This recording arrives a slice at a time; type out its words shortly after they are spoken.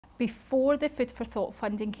Before the Food for Thought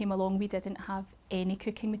funding came along, we didn't have any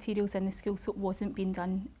cooking materials in the school, so it wasn't being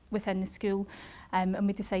done within the school. And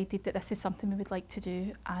we decided that this is something we would like to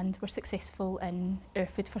do, and we're successful in our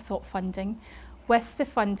Food for Thought funding. With the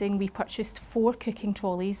funding, we purchased 4 cooking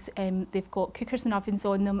trolleys. They've got cookers and ovens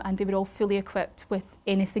on them, and they were all fully equipped with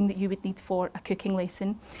anything that you would need for a cooking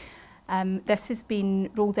lesson. This has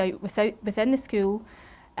been rolled out within the school.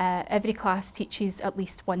 Every class teaches at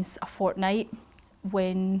least once a fortnight.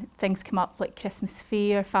 When things come up like Christmas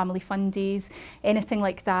fair, family fun days, anything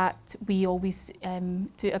like that, we always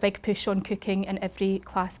do a big push on cooking, and every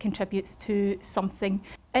class contributes to something.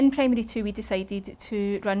 In primary 2, we decided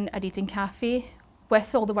to run a reading cafe.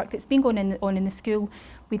 With all the work that's been going on in the school,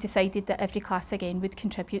 we decided that every class again would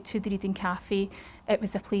contribute to the reading cafe. It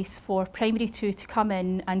was a place for primary 2 to come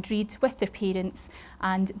in and read with their parents,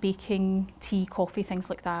 and baking, tea, coffee, things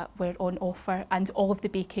like that were on offer, and all of the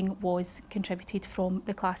baking was contributed from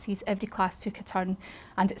the classes. Every class took a turn,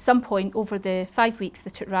 and at some point over the 5 weeks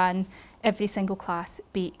that it ran, every single class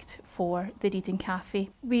baked for the reading cafe.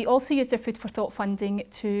 We also used our Food for Thought funding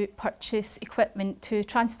to purchase equipment to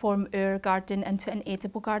transform our garden into an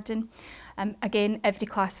edible garden. Again, every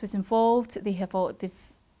class was involved. They've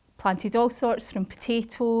planted all sorts, from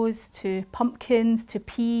potatoes to pumpkins to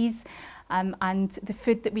peas, and the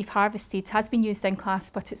food that we've harvested has been used in class,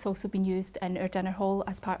 but it's also been used in our dinner hall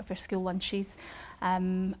as part of our school lunches.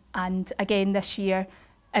 And again this year,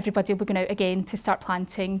 everybody will be going out again to start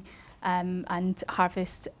planting and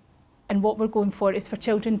harvest. And what we're going for is we're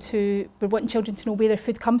wanting children to know where their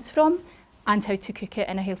food comes from and how to cook it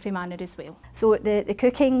in a healthy manner as well. So the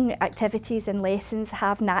cooking activities and lessons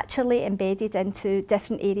have naturally embedded into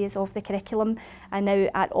different areas of the curriculum, and now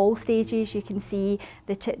at all stages you can see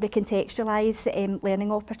the contextualised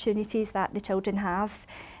learning opportunities that the children have.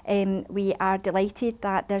 We are delighted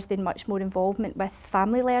that there's been much more involvement with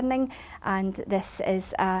family learning, and this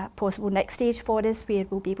is a possible next stage for us where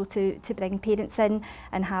we'll be able to bring parents in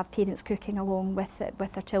and have parents cooking along with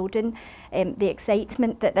their children. The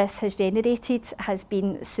excitement that this has generated has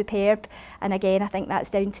been superb, and again I think that's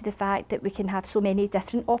down to the fact that we can have so many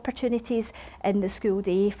different opportunities in the school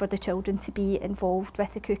day for the children to be involved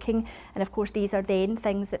with the cooking, and of course these are then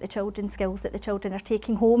skills that the children are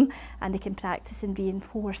taking home and they can practice and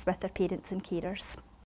reinforce with their parents and carers.